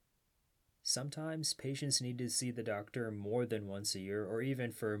Sometimes patients need to see the doctor more than once a year or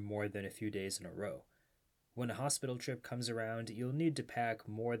even for more than a few days in a row. When a hospital trip comes around, you'll need to pack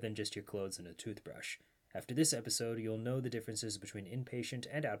more than just your clothes and a toothbrush. After this episode, you'll know the differences between inpatient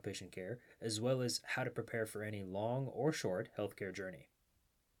and outpatient care, as well as how to prepare for any long or short healthcare journey.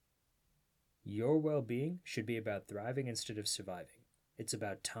 Your well being should be about thriving instead of surviving. It's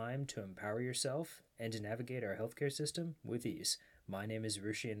about time to empower yourself and to navigate our healthcare system with ease. My name is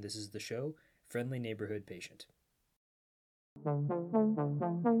Rishi, and this is the show, Friendly Neighborhood Patient.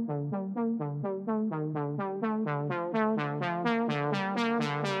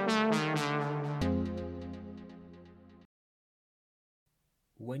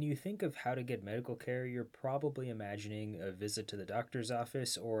 When you think of how to get medical care, you're probably imagining a visit to the doctor's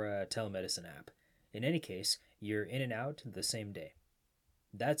office or a telemedicine app. In any case, you're in and out the same day.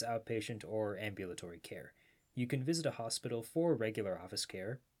 That's outpatient or ambulatory care. You can visit a hospital for regular office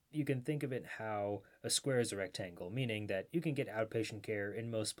care. You can think of it how a square is a rectangle, meaning that you can get outpatient care in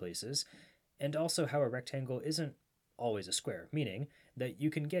most places, and also how a rectangle isn't always a square, meaning that you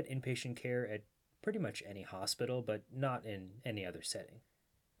can get inpatient care at pretty much any hospital, but not in any other setting.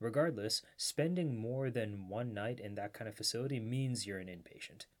 Regardless, spending more than one night in that kind of facility means you're an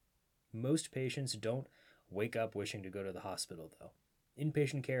inpatient. Most patients don't wake up wishing to go to the hospital, though.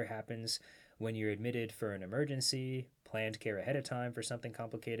 Inpatient care happens when you're admitted for an emergency, planned care ahead of time for something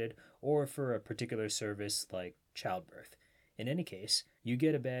complicated, or for a particular service like childbirth. In any case, you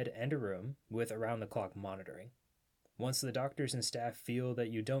get a bed and a room with around-the-clock monitoring. Once the doctors and staff feel that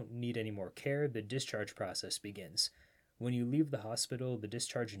you don't need any more care, the discharge process begins. When you leave the hospital, the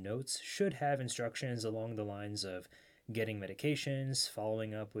discharge notes should have instructions along the lines of getting medications,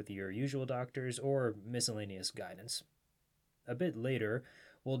 following up with your usual doctors, or miscellaneous guidance. A bit later,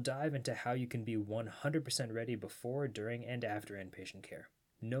 we'll dive into how you can be 100% ready before, during, and after inpatient care.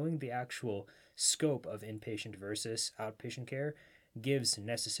 Knowing the actual scope of inpatient versus outpatient care gives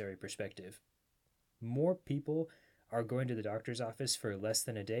necessary perspective. More people are going to the doctor's office for less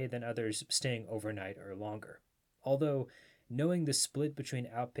than a day than others staying overnight or longer. Although knowing the split between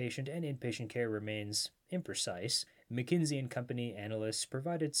outpatient and inpatient care remains imprecise, McKinsey & Company analysts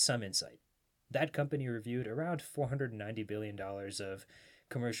provided some insight. That company reviewed around $490 billion of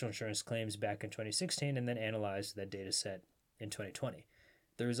commercial insurance claims back in 2016 and then analyzed that data set in 2020.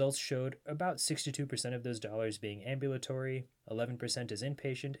 The results showed about 62% of those dollars being ambulatory, 11% as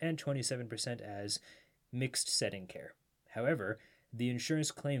inpatient, and 27% as mixed setting care. However, the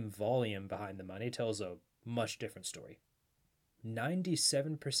insurance claim volume behind the money tells a much different story.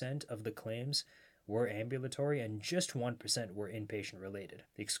 97% of the claims were ambulatory and just 1% were inpatient related,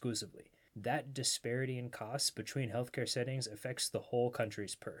 exclusively. That disparity in costs between healthcare settings affects the whole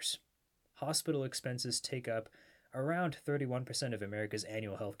country's purse. Hospital expenses take up around 31% of America's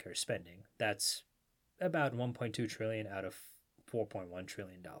annual healthcare spending. That's about $1.2 trillion out of $4.1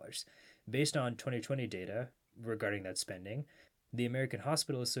 trillion. Based on 2020 data regarding that spending, the American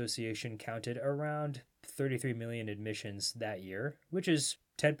Hospital Association counted around 33 million admissions that year, which is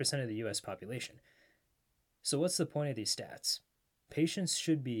 10% of the U.S. population. So what's the point of these stats? Patients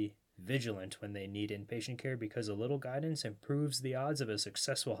should be vigilant when they need inpatient care because a little guidance improves the odds of a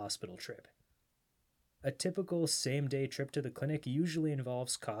successful hospital trip. A typical same-day trip to the clinic usually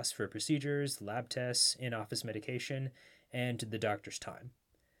involves costs for procedures, lab tests, in-office medication, and the doctor's time.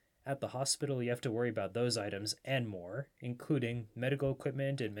 At the hospital, you have to worry about those items and more, including medical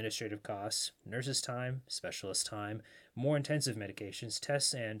equipment, administrative costs, nurses' time, specialist time, more intensive medications,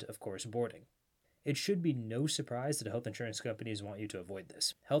 tests, and, of course, boarding. It should be no surprise that health insurance companies want you to avoid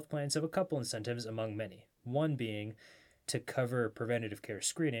this. Health plans have a couple incentives among many, one being to cover preventative care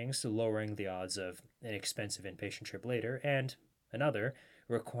screenings, lowering the odds of an expensive inpatient trip later, and another,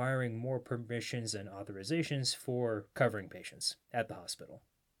 requiring more permissions and authorizations for covering patients at the hospital.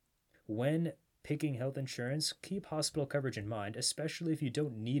 When picking health insurance, keep hospital coverage in mind, especially if you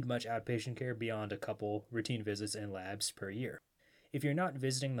don't need much outpatient care beyond a couple routine visits and labs per year. If you're not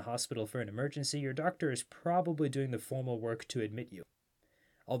visiting the hospital for an emergency, your doctor is probably doing the formal work to admit you.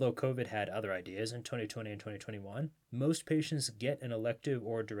 Although COVID had other ideas in 2020 and 2021, most patients get an elective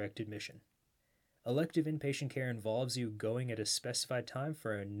or direct admission. Elective inpatient care involves you going at a specified time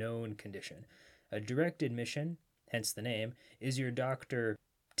for a known condition. A direct admission, hence the name, is your doctor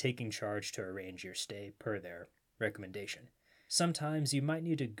taking charge to arrange your stay per their recommendation. Sometimes you might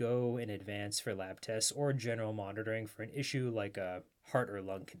need to go in advance for lab tests or general monitoring for an issue like a heart or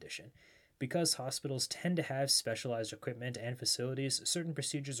lung condition. Because hospitals tend to have specialized equipment and facilities, certain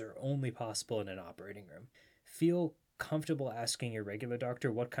procedures are only possible in an operating room. Feel comfortable asking your regular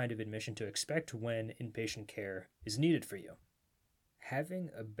doctor what kind of admission to expect when inpatient care is needed for you. Having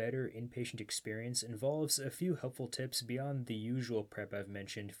a better inpatient experience involves a few helpful tips beyond the usual prep I've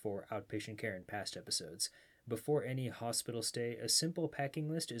mentioned for outpatient care in past episodes. Before any hospital stay, a simple packing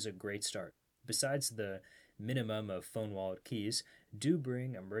list is a great start. Besides the minimum of phone, wallet, keys, do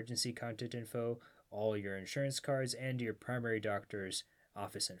bring emergency contact info, all your insurance cards, and your primary doctor's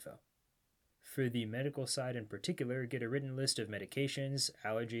office info. For the medical side in particular, get a written list of medications,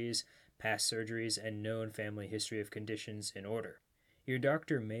 allergies, past surgeries, and known family history of conditions in order. Your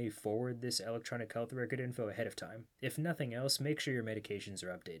doctor may forward this electronic health record info ahead of time. If nothing else, make sure your medications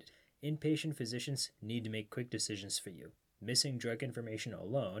are updated. Inpatient physicians need to make quick decisions for you. Missing drug information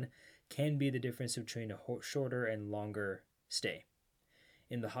alone can be the difference between a shorter and longer stay.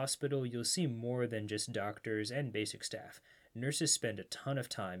 In the hospital, you'll see more than just doctors and basic staff. Nurses spend a ton of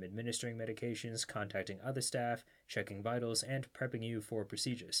time administering medications, contacting other staff, checking vitals, and prepping you for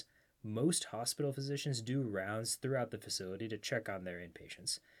procedures. Most hospital physicians do rounds throughout the facility to check on their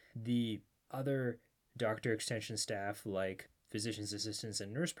inpatients. The other doctor extension staff, like physician's assistants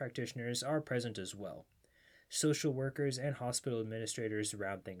and nurse practitioners, are present as well. Social workers and hospital administrators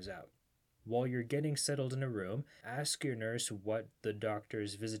round things out. While you're getting settled in a room, ask your nurse what the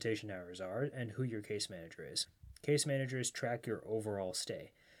doctor's visitation hours are and who your case manager is. Case managers track your overall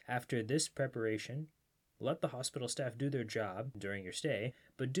stay. After this preparation, let the hospital staff do their job during your stay,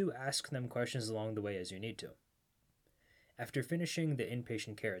 but do ask them questions along the way as you need to. After finishing the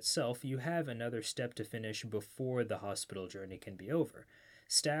inpatient care itself, you have another step to finish before the hospital journey can be over.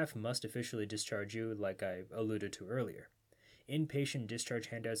 Staff must officially discharge you, like I alluded to earlier. Inpatient discharge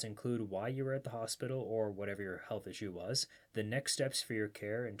handouts include why you were at the hospital or whatever your health issue was, the next steps for your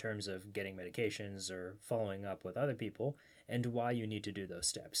care in terms of getting medications or following up with other people, and why you need to do those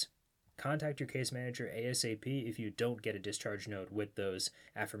steps. Contact your case manager ASAP if you don't get a discharge note with those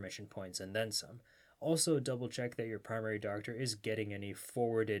aforementioned points and then some. Also, double check that your primary doctor is getting any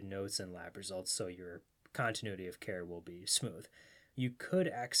forwarded notes and lab results so your continuity of care will be smooth. You could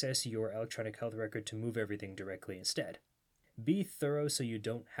access your electronic health record to move everything directly instead. Be thorough so you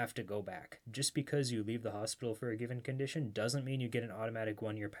don't have to go back. Just because you leave the hospital for a given condition doesn't mean you get an automatic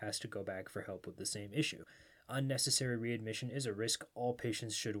 1-year pass to go back for help with the same issue. Unnecessary readmission is a risk all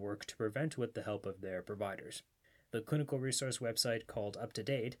patients should work to prevent with the help of their providers. The clinical resource website called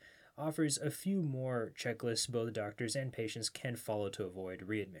UpToDate offers a few more checklists both doctors and patients can follow to avoid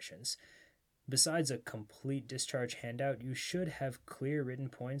readmissions. Besides a complete discharge handout, you should have clear written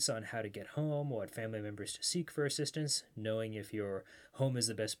points on how to get home, what family members to seek for assistance, knowing if your home is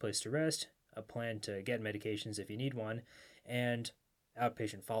the best place to rest, a plan to get medications if you need one, and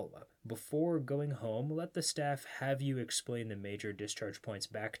outpatient follow-up. Before going home, let the staff have you explain the major discharge points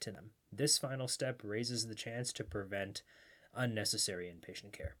back to them. This final step raises the chance to prevent unnecessary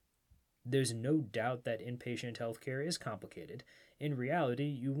inpatient care. There's no doubt that inpatient healthcare is complicated. In reality,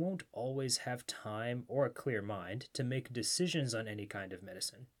 you won't always have time or a clear mind to make decisions on any kind of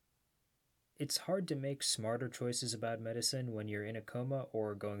medicine. It's hard to make smarter choices about medicine when you're in a coma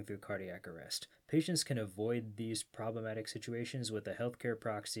or going through cardiac arrest. Patients can avoid these problematic situations with a healthcare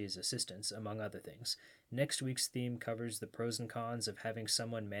proxy's assistance, among other things. Next week's theme covers the pros and cons of having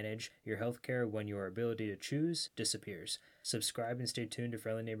someone manage your healthcare when your ability to choose disappears. Subscribe and stay tuned to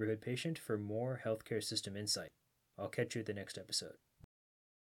Friendly Neighborhood Patient for more healthcare system insight. I'll catch you at the next episode.